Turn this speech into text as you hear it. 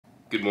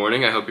Good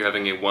morning, I hope you're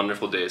having a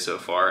wonderful day so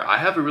far. I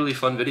have a really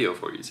fun video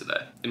for you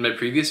today. In my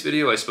previous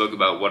video, I spoke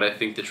about what I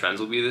think the trends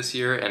will be this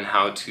year and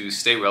how to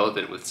stay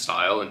relevant with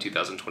style in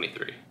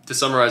 2023. To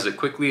summarize it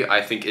quickly,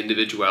 I think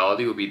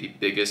individuality will be the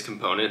biggest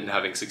component in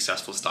having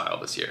successful style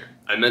this year.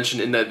 I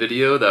mentioned in that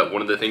video that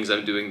one of the things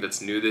I'm doing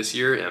that's new this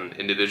year and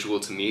individual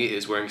to me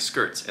is wearing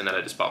skirts, and that I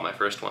just bought my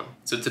first one.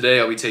 So today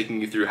I'll be taking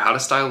you through how to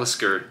style a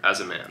skirt as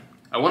a man.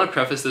 I want to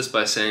preface this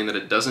by saying that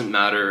it doesn't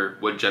matter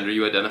what gender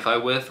you identify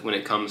with when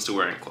it comes to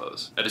wearing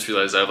clothes. I just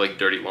realized I have like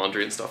dirty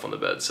laundry and stuff on the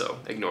bed, so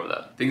ignore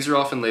that. Things are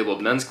often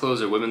labeled men's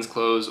clothes or women's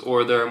clothes,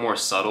 or there are more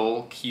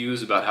subtle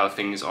cues about how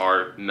things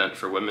are meant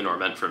for women or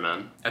meant for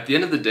men. At the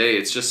end of the day,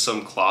 it's just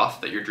some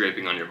cloth that you're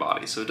draping on your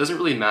body, so it doesn't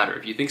really matter.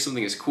 If you think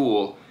something is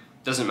cool,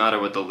 it doesn't matter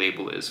what the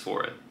label is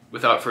for it.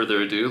 Without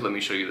further ado, let me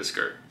show you the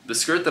skirt. The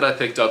skirt that I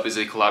picked up is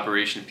a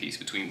collaboration piece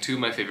between two of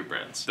my favorite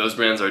brands. Those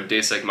brands are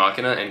Deus Ex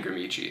Machina and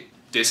Gramici.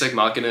 Deus Ex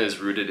Machina is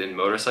rooted in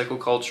motorcycle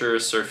culture,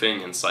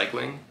 surfing, and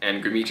cycling,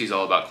 and Gramici is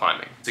all about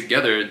climbing.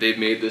 Together, they've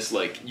made this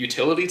like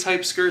utility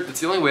type skirt.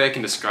 That's the only way I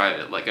can describe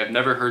it. Like, I've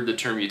never heard the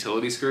term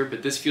utility skirt,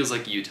 but this feels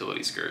like a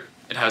utility skirt.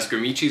 It has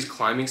Gramici's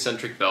climbing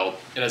centric belt.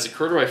 It has a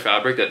corduroy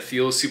fabric that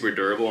feels super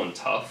durable and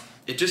tough.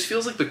 It just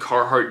feels like the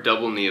Carhartt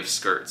double knee of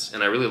skirts,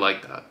 and I really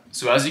like that.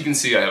 So as you can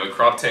see, I have a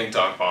crop tank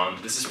top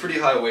on. This is pretty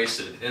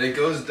high-waisted, and it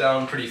goes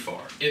down pretty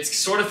far. It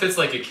sort of fits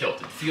like a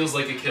kilt. It feels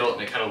like a kilt,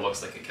 and it kind of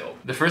looks like a kilt.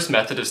 The first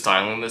method of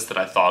styling this that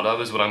I thought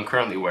of is what I'm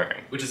currently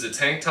wearing, which is a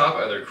tank top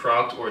either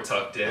cropped or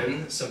tucked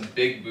in, some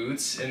big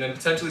boots, and then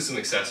potentially some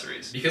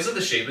accessories. Because of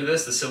the shape of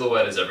this, the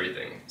silhouette is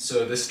everything.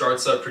 So this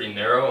starts up pretty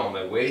narrow on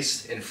my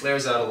waist and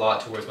flares out a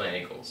lot towards my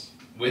ankles.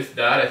 With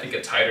that, I think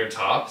a tighter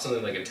top,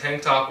 something like a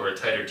tank top or a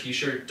tighter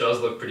t-shirt,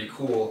 does look pretty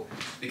cool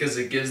because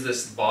it gives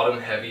this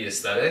bottom-heavy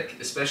aesthetic,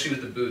 especially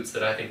with the boots,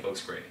 that I think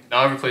looks great. Now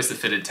I've replaced the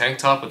fitted tank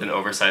top with an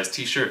oversized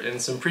t-shirt in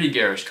some pretty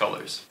garish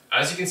colors.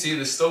 As you can see,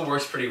 this still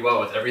works pretty well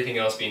with everything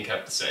else being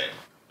kept the same.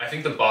 I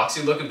think the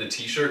boxy look of the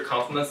t-shirt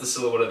complements the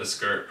silhouette of the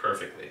skirt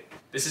perfectly.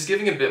 This is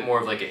giving a bit more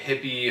of like a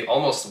hippie,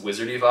 almost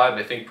wizardy vibe,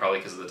 I think probably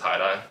because of the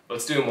tie-dye.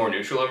 Let's do a more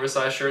neutral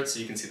oversized shirt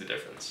so you can see the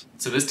difference.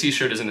 So this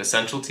t-shirt is an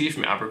Essential Tee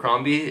from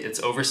Abercrombie. It's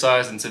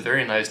oversized and it's a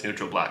very nice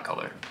neutral black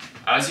color.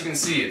 As you can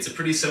see, it's a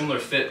pretty similar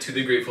fit to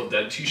the Grateful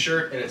Dead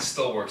t-shirt and it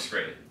still works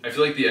great. I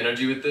feel like the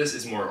energy with this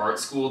is more art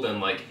school than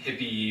like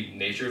hippie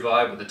nature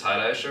vibe with the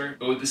tie-dye shirt.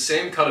 But with the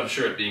same cut of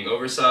shirt being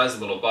oversized, a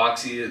little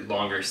boxy,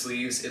 longer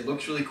sleeves, it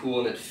looks really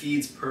cool and it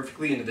feeds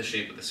perfectly into the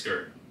shape of the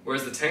skirt.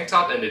 Whereas the tank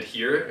top ended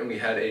here and we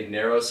had a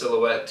narrow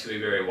silhouette to a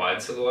very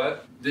wide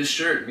silhouette, this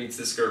shirt meets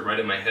the skirt right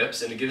at my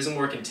hips and it gives a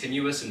more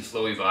continuous and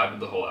flowy vibe to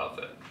the whole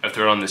outfit. I've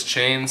thrown on this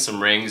chain,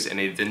 some rings,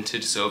 and a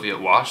vintage Soviet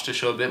watch to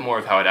show a bit more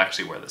of how I'd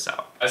actually wear this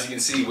out. As you can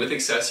see, with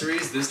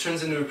accessories, this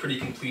turns into a pretty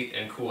complete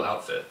and cool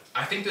outfit.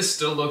 I think this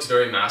still looks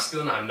very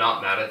masculine. I'm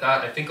not mad at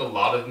that. I think a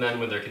lot of men,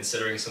 when they're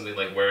considering something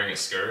like wearing a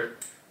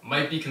skirt,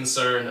 might be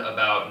concerned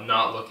about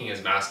not looking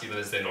as masculine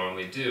as they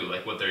normally do,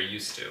 like what they're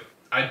used to.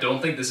 I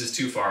don't think this is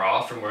too far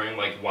off from wearing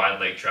like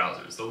wide leg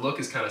trousers. The look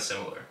is kind of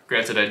similar.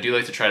 Granted, I do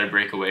like to try to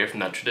break away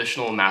from that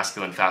traditional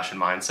masculine fashion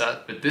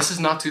mindset, but this is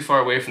not too far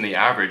away from the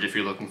average if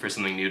you're looking for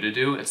something new to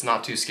do. It's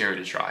not too scary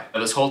to try. Now,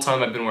 this whole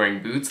time I've been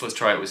wearing boots, let's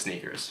try it with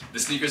sneakers. The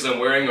sneakers I'm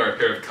wearing are a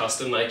pair of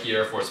custom Nike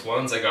Air Force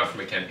Ones I got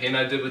from a campaign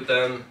I did with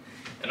them.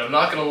 And I'm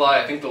not gonna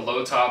lie, I think the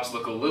low tops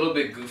look a little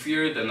bit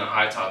goofier than the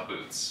high top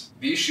boots.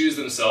 These shoes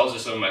themselves are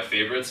some of my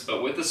favorites,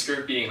 but with the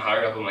skirt being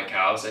higher up on my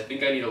calves, I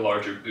think I need a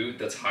larger boot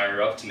that's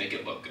higher up to make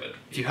it look good.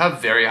 If you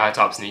have very high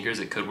top sneakers,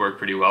 it could work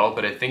pretty well,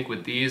 but I think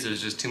with these,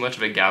 there's just too much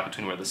of a gap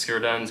between where the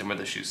skirt ends and where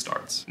the shoe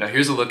starts. Now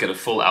here's a look at a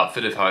full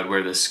outfit of how I'd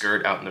wear this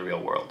skirt out in the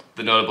real world.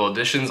 The notable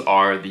additions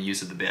are the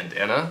use of the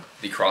bandana,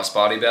 the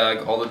crossbody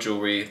bag, all the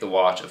jewelry, the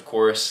watch, of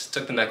course.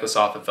 Took the necklace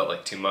off, it felt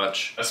like too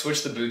much. I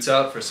switched the boots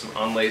out for some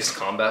unlaced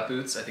combat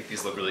boots. I think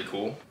these look really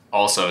cool.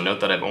 Also,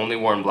 note that I've only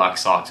worn black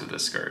socks with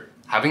this skirt.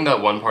 Having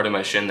that one part of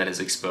my shin that is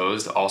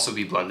exposed also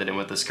be blended in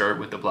with the skirt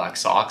with the black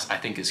socks, I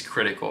think is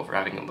critical for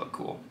having it look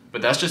cool.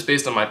 But that's just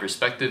based on my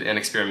perspective and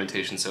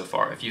experimentation so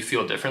far. If you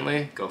feel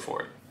differently, go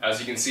for it. As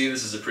you can see,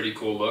 this is a pretty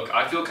cool look.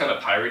 I feel kind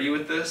of piratey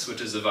with this,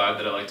 which is the vibe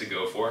that I like to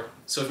go for.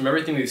 So from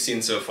everything we've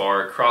seen so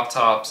far, crop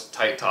tops,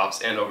 tight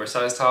tops, and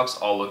oversized tops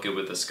all look good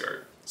with the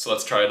skirt. So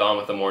let's try it on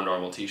with a more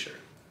normal t-shirt.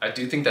 I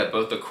do think that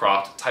both the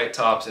cropped tight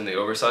tops and the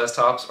oversized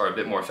tops are a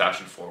bit more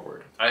fashion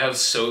forward. I have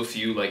so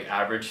few like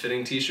average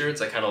fitting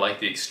t-shirts, I kind of like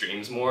the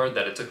extremes more,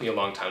 that it took me a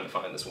long time to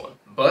find this one.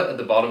 But at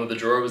the bottom of the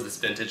drawer was this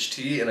vintage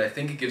tee, and I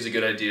think it gives a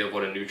good idea of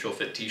what a neutral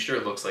fit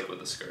t-shirt looks like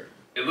with a skirt.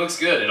 It looks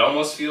good. It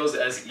almost feels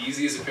as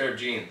easy as a pair of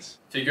jeans.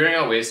 Figuring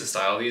out ways to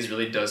style these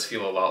really does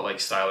feel a lot like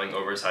styling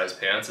oversized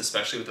pants,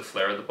 especially with the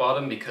flare at the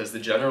bottom, because the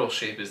general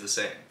shape is the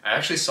same. I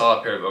actually saw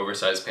a pair of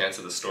oversized pants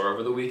at the store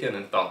over the weekend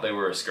and thought they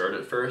were a skirt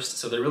at first,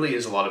 so there really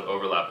is a lot of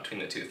overlap between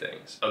the two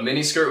things. A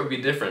mini skirt would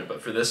be different,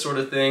 but for this sort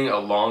of thing, a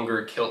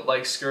longer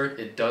kilt-like skirt,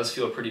 it does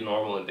feel pretty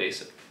normal and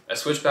basic. I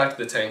switched back to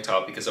the tank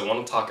top because I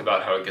want to talk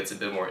about how it gets a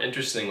bit more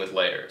interesting with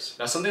layers.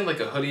 Now something like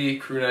a hoodie,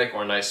 crew neck,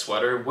 or a nice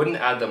sweater wouldn't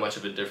add that much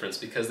of a difference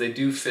because they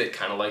do fit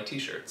kind of like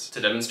t-shirts.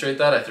 To demonstrate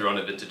that, I threw on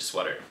a vintage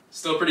sweater.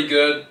 Still pretty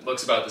good,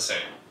 looks about the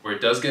same. Where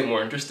it does get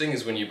more interesting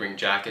is when you bring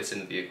jackets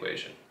into the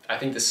equation. I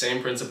think the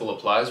same principle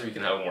applies where you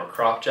can have a more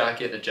cropped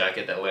jacket, a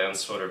jacket that lands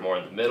sort of more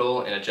in the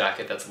middle, and a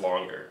jacket that's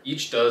longer.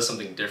 Each does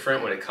something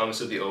different when it comes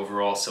to the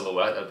overall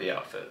silhouette of the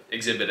outfit.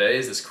 Exhibit A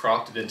is this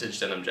cropped vintage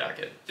denim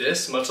jacket.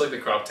 This, much like the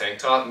cropped tank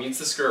top, meets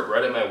the skirt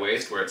right at my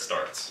waist where it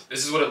starts.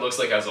 This is what it looks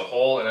like as a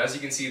whole, and as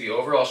you can see, the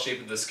overall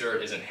shape of the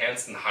skirt is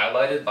enhanced and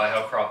highlighted by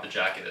how cropped the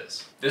jacket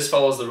is. This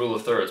follows the rule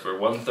of thirds, where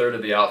 1/3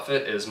 of the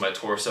outfit is my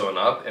torso and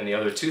up, and the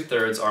other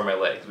 2/3 are my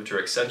legs, which are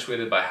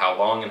accentuated by how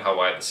long and how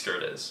wide the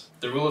skirt is.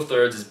 The rule of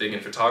thirds is big in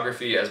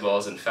photography as well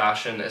as in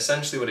fashion.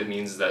 Essentially what it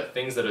means is that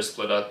things that are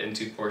split up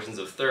into portions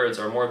of thirds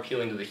are more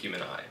appealing to the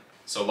human eye.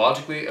 So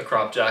logically, a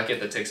cropped jacket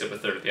that takes up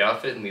 1/3 of the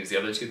outfit and leaves the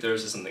other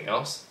 2/3 to something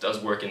else does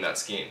work in that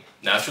scheme.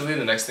 Naturally,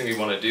 the next thing we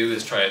want to do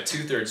is try a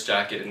 2/3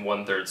 jacket and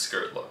 1/3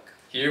 skirt look.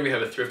 Here we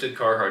have a thrifted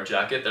Carhartt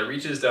jacket that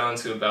reaches down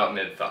to about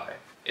mid-thigh.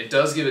 It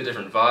does give a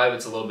different vibe.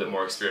 It's a little bit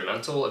more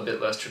experimental, a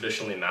bit less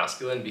traditionally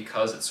masculine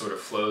because it sort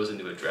of flows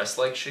into a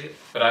dress-like shape,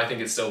 but I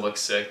think it still looks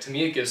sick. To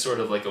me, it gives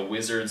sort of like a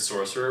wizard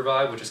sorcerer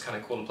vibe, which is kind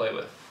of cool to play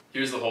with.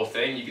 Here's the whole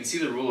thing. You can see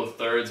the rule of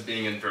thirds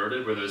being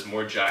inverted where there's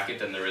more jacket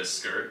than there is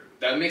skirt.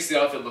 That makes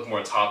the outfit look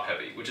more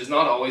top-heavy, which is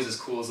not always as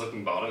cool as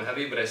looking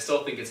bottom-heavy, but I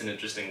still think it's an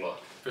interesting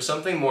look. For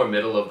something more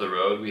middle of the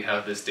road, we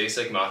have this Deus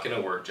Ex Machina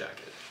work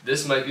jacket.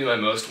 This might be my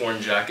most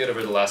worn jacket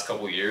over the last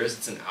couple years.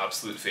 It's an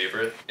absolute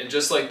favorite. And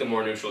just like the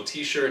more neutral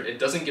t-shirt, it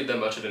doesn't give that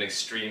much of an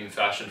extreme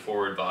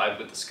fashion-forward vibe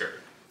with the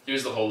skirt.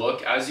 Here's the whole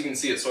look. As you can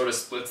see, it sort of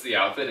splits the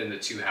outfit into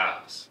two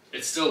halves.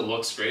 It still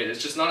looks great.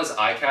 It's just not as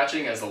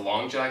eye-catching as the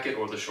long jacket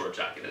or the short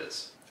jacket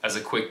is. As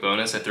a quick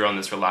bonus, I threw on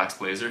this relaxed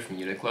blazer from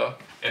Uniqlo.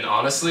 And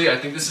honestly, I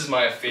think this is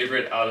my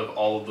favorite out of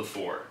all of the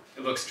four.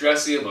 It looks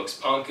dressy, it looks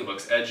punk, it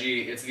looks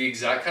edgy. It's the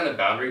exact kind of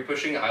boundary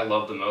pushing I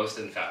love the most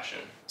in fashion.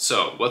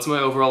 So, what's my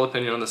overall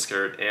opinion on the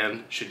skirt,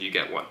 and should you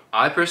get one?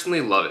 I personally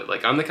love it.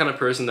 Like, I'm the kind of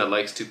person that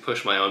likes to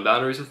push my own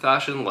boundaries with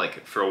fashion.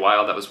 Like, for a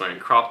while that was wearing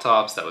crop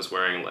tops, that was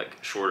wearing like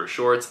shorter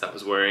shorts, that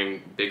was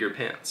wearing bigger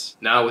pants.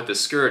 Now with the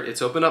skirt,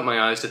 it's opened up my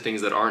eyes to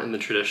things that aren't in the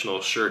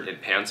traditional shirt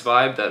and pants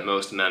vibe that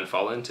most men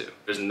fall into.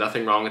 There's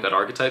nothing wrong with that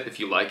archetype if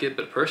you like it,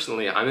 but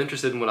personally, I'm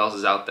interested in what else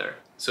is out there.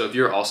 So if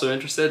you're also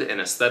interested in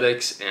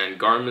aesthetics and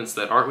garments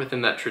that aren't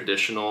within that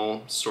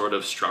traditional sort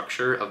of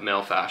structure of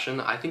male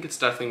fashion, I think it's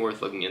definitely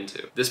worth looking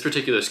into. This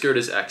particular skirt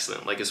is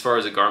excellent. Like, as far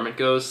as a garment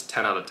goes,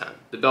 10 out of 10.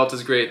 The belt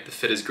is great, the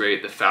fit is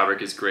great, the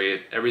fabric is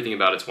great, everything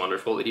about it's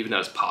wonderful. It even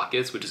has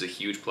pockets, which is a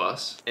huge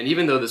plus. And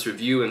even though this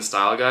review and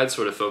style guide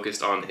sort of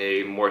focused on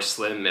a more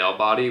slim male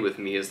body with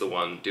me as the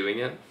one doing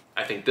it,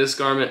 I think this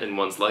garment and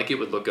ones like it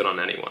would look good on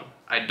anyone.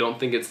 I don't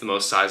think it's the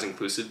most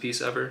size-inclusive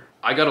piece ever.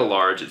 I got a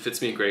large, it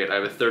fits me great. I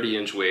have a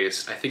 30-inch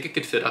waist. I think it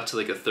could fit up to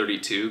like a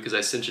 32 because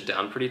I cinch it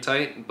down pretty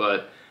tight,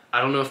 but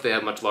I don't know if they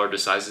have much larger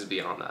sizes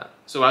beyond that.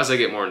 So as I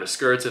get more into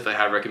skirts, if I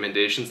have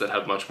recommendations that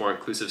have much more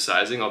inclusive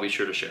sizing, I'll be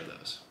sure to share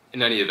those.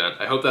 In any event,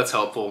 I hope that's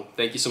helpful.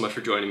 Thank you so much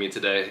for joining me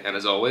today, and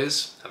as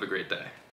always, have a great day.